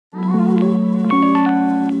Poor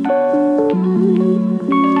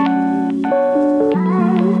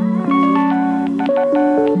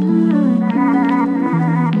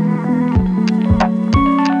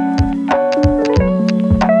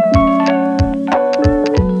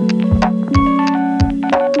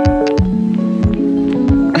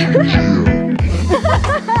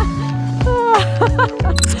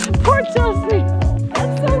Chelsea.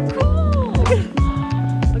 That's so cool.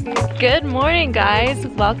 Okay. Good morning, guys.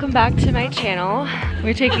 Welcome back to my channel.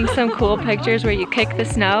 We're taking some cool pictures where you kick the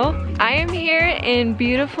snow. I am here in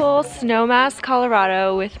beautiful Snowmass,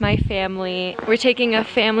 Colorado with my family. We're taking a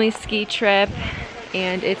family ski trip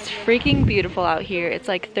and it's freaking beautiful out here. It's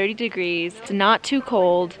like 30 degrees. It's not too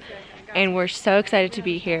cold and we're so excited to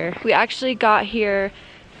be here. We actually got here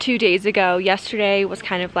 2 days ago. Yesterday was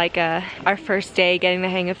kind of like our first day getting the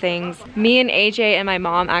hang of things. Me and AJ and my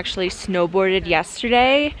mom actually snowboarded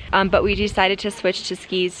yesterday, but we decided to switch to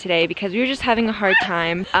skis today because we were just having a hard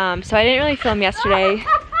time. So I didn't really film yesterday.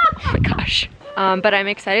 Oh my gosh. But I'm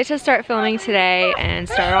excited to start filming today and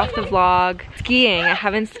start off the vlog. Skiing, I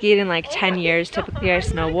haven't skied in like 10 years. Typically I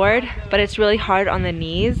snowboard, but it's really hard on the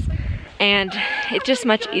knees and it's just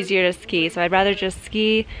much easier to ski. So I'd rather just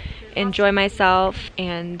ski, enjoy myself,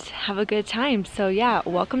 and have a good time. So yeah,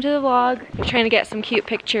 welcome to the vlog. I'm trying to get some cute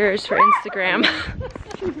pictures for Instagram. I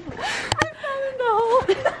found the hole.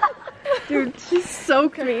 Dude, she's so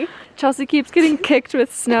me. Chelsea keeps getting kicked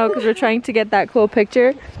with snow because we're trying to get that cool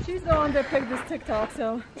picture. She's the one that picked this TikTok,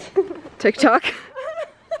 so. TikTok?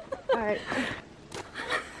 Alright.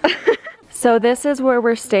 So this is where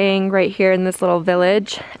we're staying, right here in this little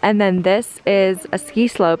village. And then this is a ski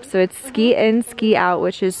slope. So it's ski in, ski out,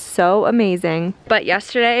 which is so amazing. But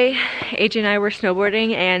yesterday, AJ and I were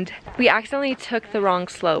snowboarding and we accidentally took the wrong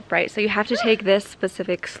slope, right? So you have to take this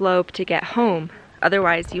specific slope to get home.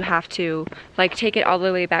 Otherwise you have to like take it all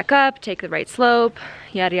the way back up, take the right slope,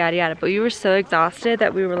 yada yada yada. But we were so exhausted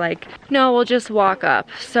that we were like, no, we'll just walk up.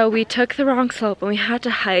 So we took the wrong slope and we had to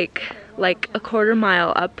hike like a quarter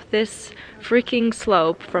mile up this freaking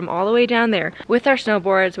slope from all the way down there with our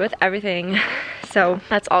snowboards, with everything. So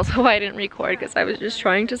that's also why I didn't record, because I was just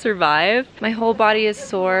trying to survive. My whole body is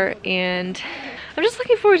sore and I'm just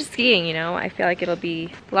looking forward to skiing, you know? I feel like it'll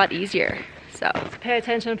be a lot easier. So pay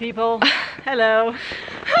attention, people. Hello.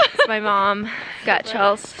 It's my mom. Got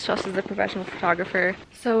Chelsea. Chelsea's a professional photographer.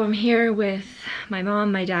 So I'm here with my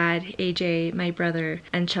mom, my dad, AJ, my brother,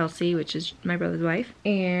 and Chelsea, which is my brother's wife.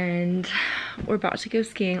 And we're about to go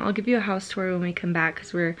skiing. I'll give you a house tour when we come back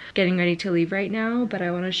because we're getting ready to leave right now. But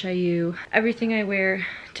I want to show you everything I wear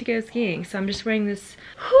to go skiing. So I'm just wearing this,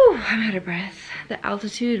 whew, I'm out of breath. The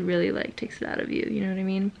altitude really like takes it out of you, you know what I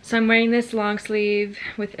mean? So I'm wearing this long sleeve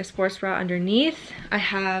with a sports bra underneath. I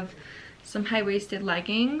have some high-waisted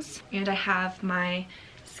leggings and I have my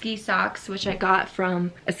ski socks, which I got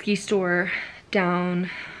from a ski store down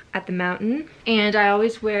at the mountain. And I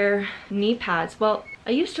always wear knee pads. Well,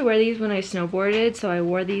 I used to wear these when I snowboarded, so I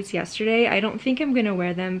wore these yesterday. I don't think I'm gonna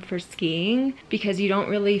wear them for skiing because you don't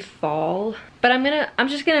really fall. But I'm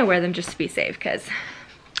just gonna wear them just to be safe because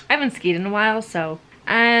I haven't skied in a while, so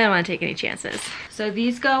I don't want to take any chances. So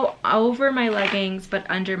these go over my leggings but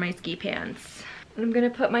under my ski pants. I'm gonna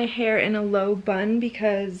put my hair in a low bun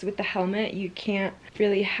because with the helmet you can't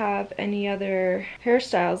really have any other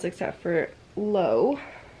hairstyles except for low.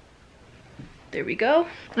 There we go.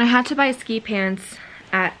 And I had to buy ski pants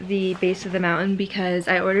at the base of the mountain because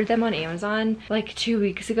I ordered them on Amazon like 2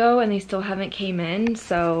 weeks ago and they still haven't came in,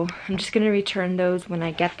 so I'm just gonna return those when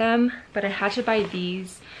I get them. But I had to buy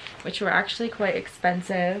these, which were actually quite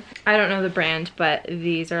expensive. I don't know the brand, but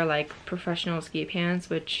these are like professional ski pants,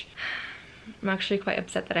 which I'm actually quite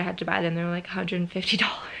upset that I had to buy them. They're like $150.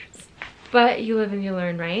 But you live and you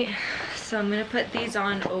learn, right? So I'm gonna put these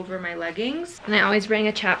on over my leggings. And I always bring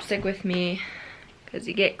a chapstick with me because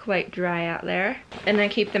you get quite dry out there. And I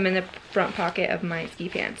keep them in the front pocket of my ski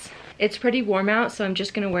pants. It's pretty warm out, so I'm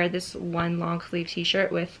just gonna wear this one long sleeve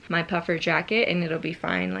t-shirt with my puffer jacket and it'll be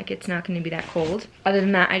fine. Like, it's not gonna be that cold. Other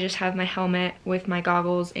than that, I just have my helmet with my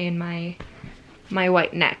goggles and my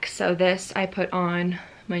white neck. So this I put on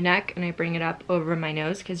my neck and I bring it up over my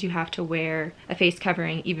nose because you have to wear a face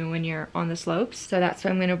covering even when you're on the slopes. So that's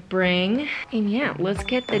what I'm gonna bring. And yeah, let's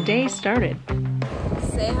get the day started.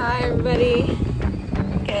 Say hi, everybody.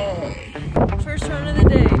 Okay. First run of the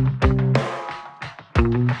day.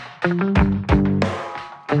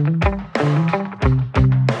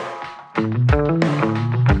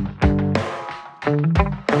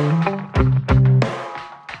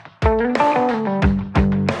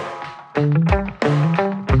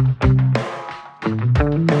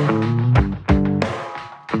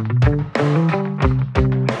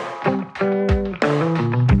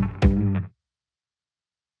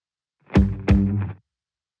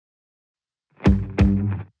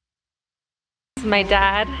 my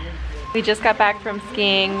dad. We just got back from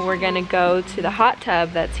skiing. We're gonna go to the hot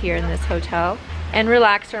tub that's here in this hotel and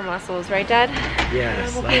relax our muscles, right, Dad?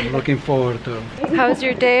 Yes, I'm looking forward to. How was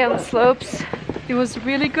your day on the slopes? It was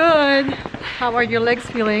really good. How are your legs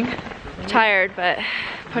feeling? Tired, but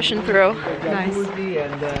pushing through. Nice. Jacuzzi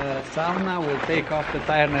and the sauna will take off the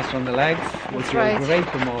tiredness from the legs, which will right. be great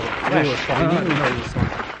tomorrow. Fresh.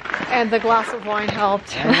 And the glass of wine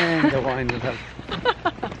helped. And the wine will help.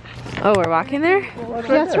 Oh, we're walking there?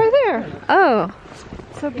 Yeah, it's right there. Oh.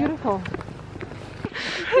 So beautiful.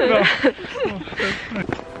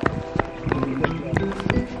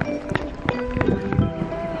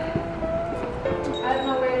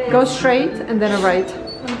 Go straight and then a right.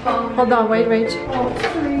 Hold on, wait.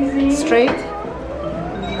 Straight.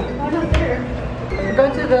 Go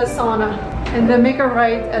to the sauna and then make a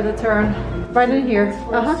right at the turn. Right in here.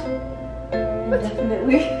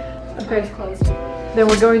 Definitely. Okay. Closed. Then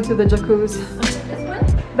we're going to the jacuzzi.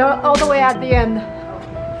 All the way at the end.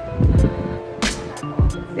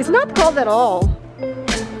 It's not cold at all.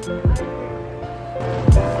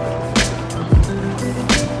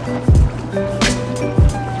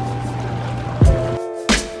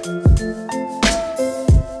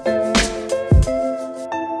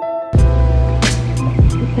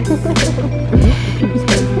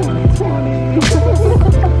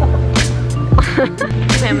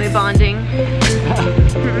 Family bonding.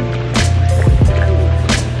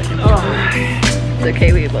 It's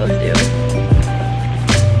okay, we both do.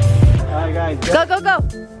 Alright guys. Go, go, go!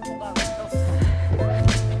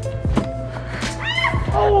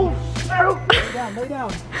 Oh! Lay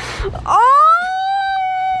down. Oh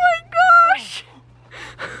my gosh!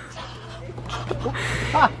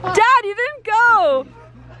 Dad, you didn't go!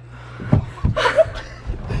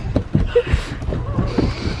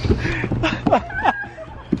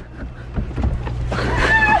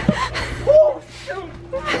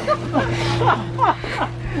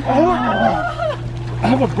 I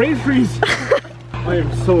have a brain freeze. I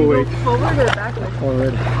am so awake.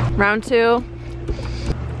 Forward. Round 2.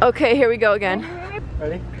 Okay, here we go again.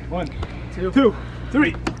 Ready? 1, 2,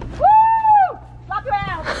 3. Woo! Flop your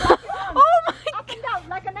arms. Oh my Up and down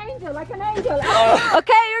like an angel, like an angel.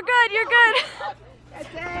 Okay, you're good, you're good. That's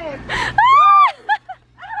it.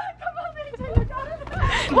 Come on, baby, you got it.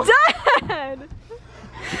 Dad!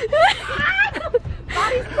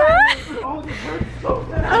 Body's burning. Oh, this hurts so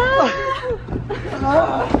bad.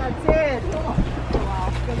 That's it.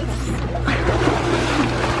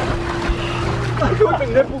 I feel like the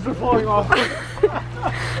nipples are falling off.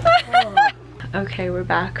 Okay, we're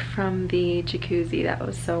back from the jacuzzi. That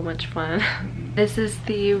was so much fun. This is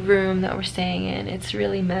the room that we're staying in. It's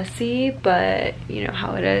really messy, but you know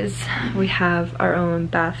how it is. We have our own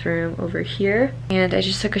bathroom over here. And I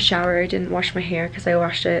just took a shower. I didn't wash my hair because I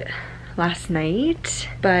washed it last night.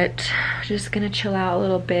 But just gonna chill out a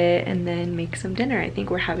little bit and then make some dinner. I think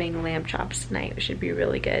we're having lamb chops tonight, which should be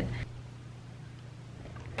really good.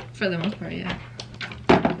 For the most part, yeah.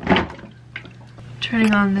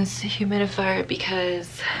 Turning on this humidifier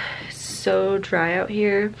because it's so dry out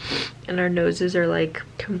here and our noses are like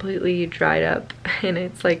completely dried up and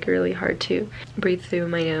it's like really hard to breathe through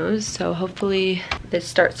my nose. So hopefully this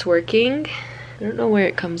starts working. I don't know where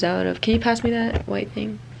it comes out of. Can you pass me that white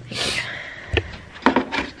thing? Thank you.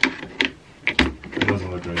 It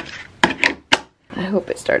doesn't look right. I hope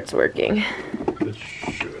it starts working. It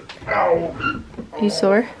should. Ow! You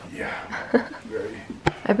sore? Yeah. Very.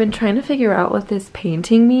 I've been trying to figure out what this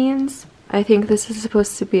painting means. I think this is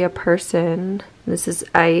supposed to be a person. This is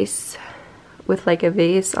ice with like a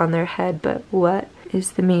vase on their head, but what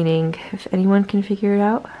is the meaning? If anyone can figure it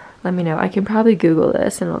out, let me know. I can probably Google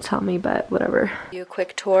this and it'll tell me, but whatever. Do a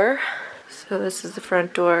quick tour. So this is the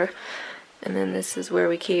front door, and then this is where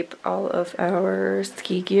we keep all of our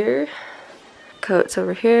ski gear. Coats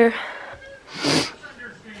over here.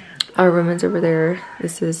 Our room is over there.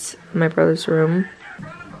 This is my brother's room.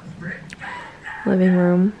 Living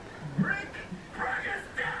room.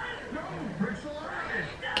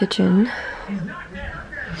 Kitchen.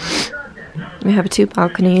 We have 2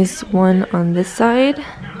 balconies, one on this side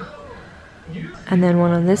and then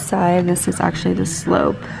one on this side. This is actually the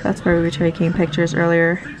slope. That's where we were taking pictures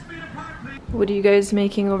earlier. What are you guys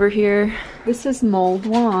making over here? This is mulled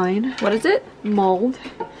wine. What is it? Mulled.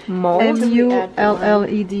 Mulled?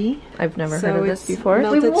 M-U-L-L-E-D. I've never So heard of this it's before.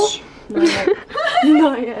 melted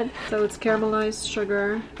Not yet. So it's caramelized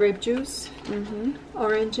sugar, grape juice,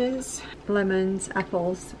 oranges, lemons,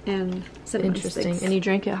 apples, and cinnamon Interesting. sticks. And you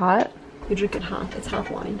drink it hot? You drink it hot. It's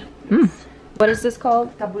hot wine. What is this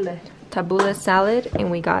called? Tabbouleh. tabbouleh salad,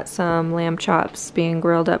 and we got some lamb chops being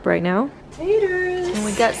grilled up right now. Taters! And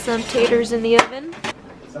we got some taters in the oven.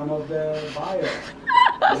 Some of the buyers.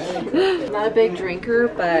 I'm not a big drinker,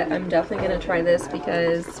 but I'm definitely gonna try this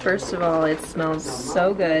because first of all, it smells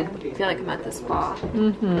so good. I feel like I'm at the spa.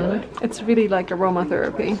 It's really like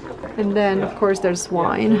aromatherapy. And then, of course, there's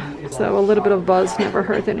wine. So a little bit of buzz never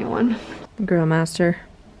hurt anyone. Grill master.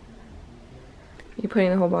 You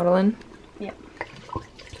putting the whole bottle in? Yeah.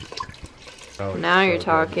 Now you're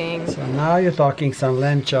talking. So now you're talking some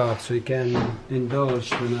lamb chops we can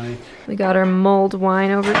indulge tonight. We got our mulled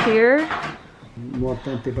wine over here. More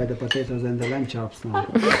tempted by the potatoes than the lamb chops now.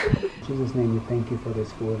 In Jesus' name, we thank you for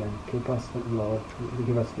this food and keep us in love.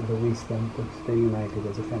 Give us the wisdom to stay united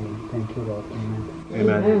as a family. Thank you, Lord.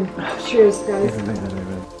 Amen. Amen. Cheers, guys.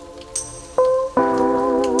 Amen.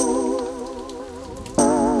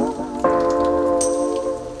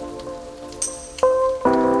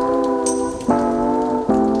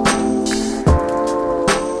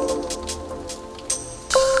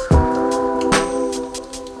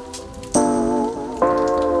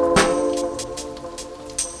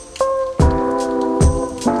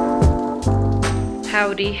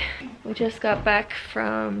 Howdy. We just got back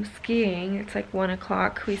from skiing. It's like 1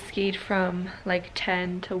 o'clock. We skied from like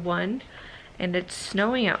 10 to 1 and it's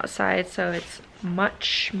snowing outside, so it's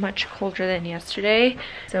much colder than yesterday.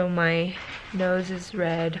 So my nose is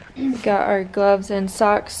red. We got our gloves and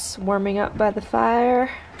socks warming up by the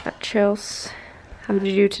fire. Got Chels. How did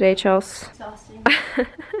you do today, Chels? Exhausting.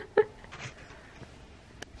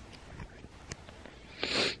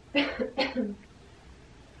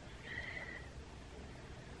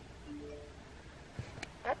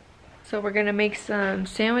 So we're gonna make some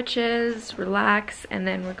sandwiches, relax, and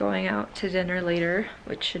then we're going out to dinner later,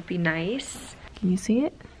 which should be nice. Can you see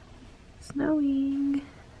it? Snowing.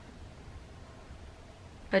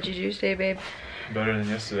 How'd you do today, babe? Better than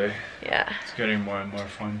yesterday. Yeah. It's getting more and more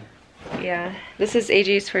fun. Yeah. This is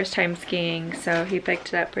AJ's first time skiing, so he picked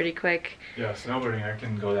it up pretty quick. Yeah, snowboarding I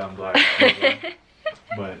can go down black.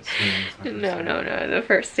 But skiing. No. The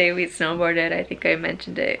first day we snowboarded, I think I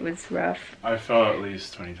mentioned it, it was rough. I fell at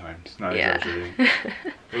least 20 times. Not exaggerating.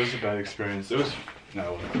 It was a bad experience. It wasn't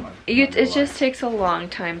fun. It just takes a long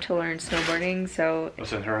time to learn snowboarding, so...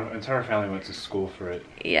 Listen, her entire family went to school for it.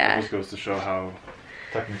 Yeah. It just goes to show how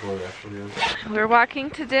technical it actually is. We're walking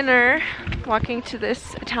to dinner, walking to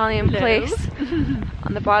this Italian place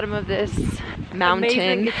on the bottom of this mountain.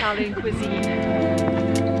 Amazing Italian cuisine.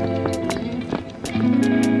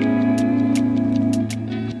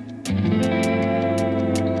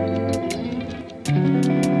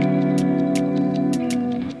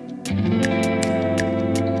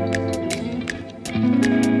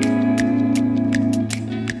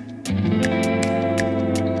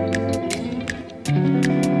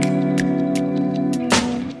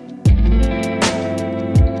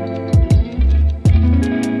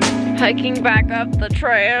 Hiking back up the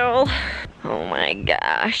trail. Oh my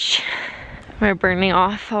gosh. We're burning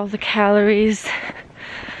off all the calories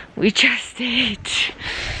we just ate.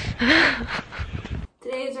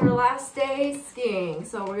 Today's our last day skiing,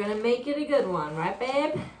 so we're gonna make it a good one, right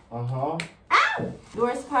babe? Uh-huh. Ow! The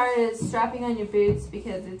worst part is strapping on your boots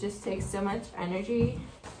because it just takes so much energy.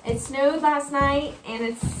 It snowed last night and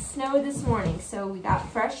it snowed this morning, so we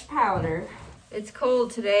got fresh powder. It's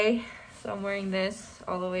cold today, so I'm wearing this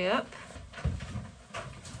all the way up.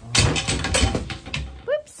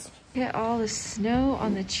 Whoops! Look at all the snow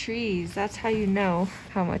on the trees. That's how you know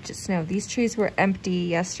how much it snowed. These trees were empty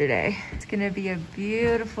yesterday. It's gonna be a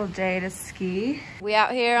beautiful day to ski. We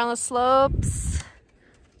out here on the slopes.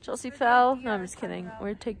 Chelsea fell. No, I'm just kidding.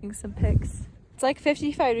 We're taking some pics. It's like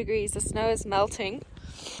 55 degrees. The snow is melting.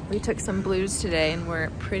 We took some blues today and we're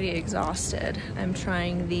pretty exhausted. I'm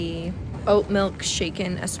trying the oat milk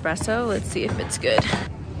shaken espresso. Let's see if it's good.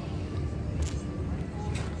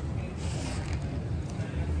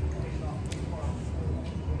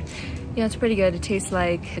 Yeah, it's pretty good. It tastes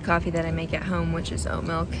like the coffee that I make at home, which is oat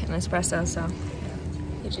milk and espresso, so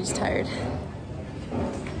AJ's tired.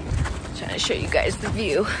 Trying to show you guys the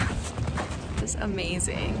view. It's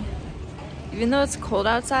amazing. Even though it's cold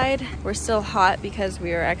outside, we're still hot because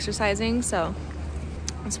we are exercising, so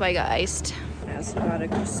that's why I got iced. I also got a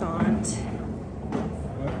croissant.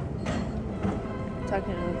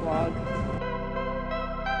 Talking to the vlog.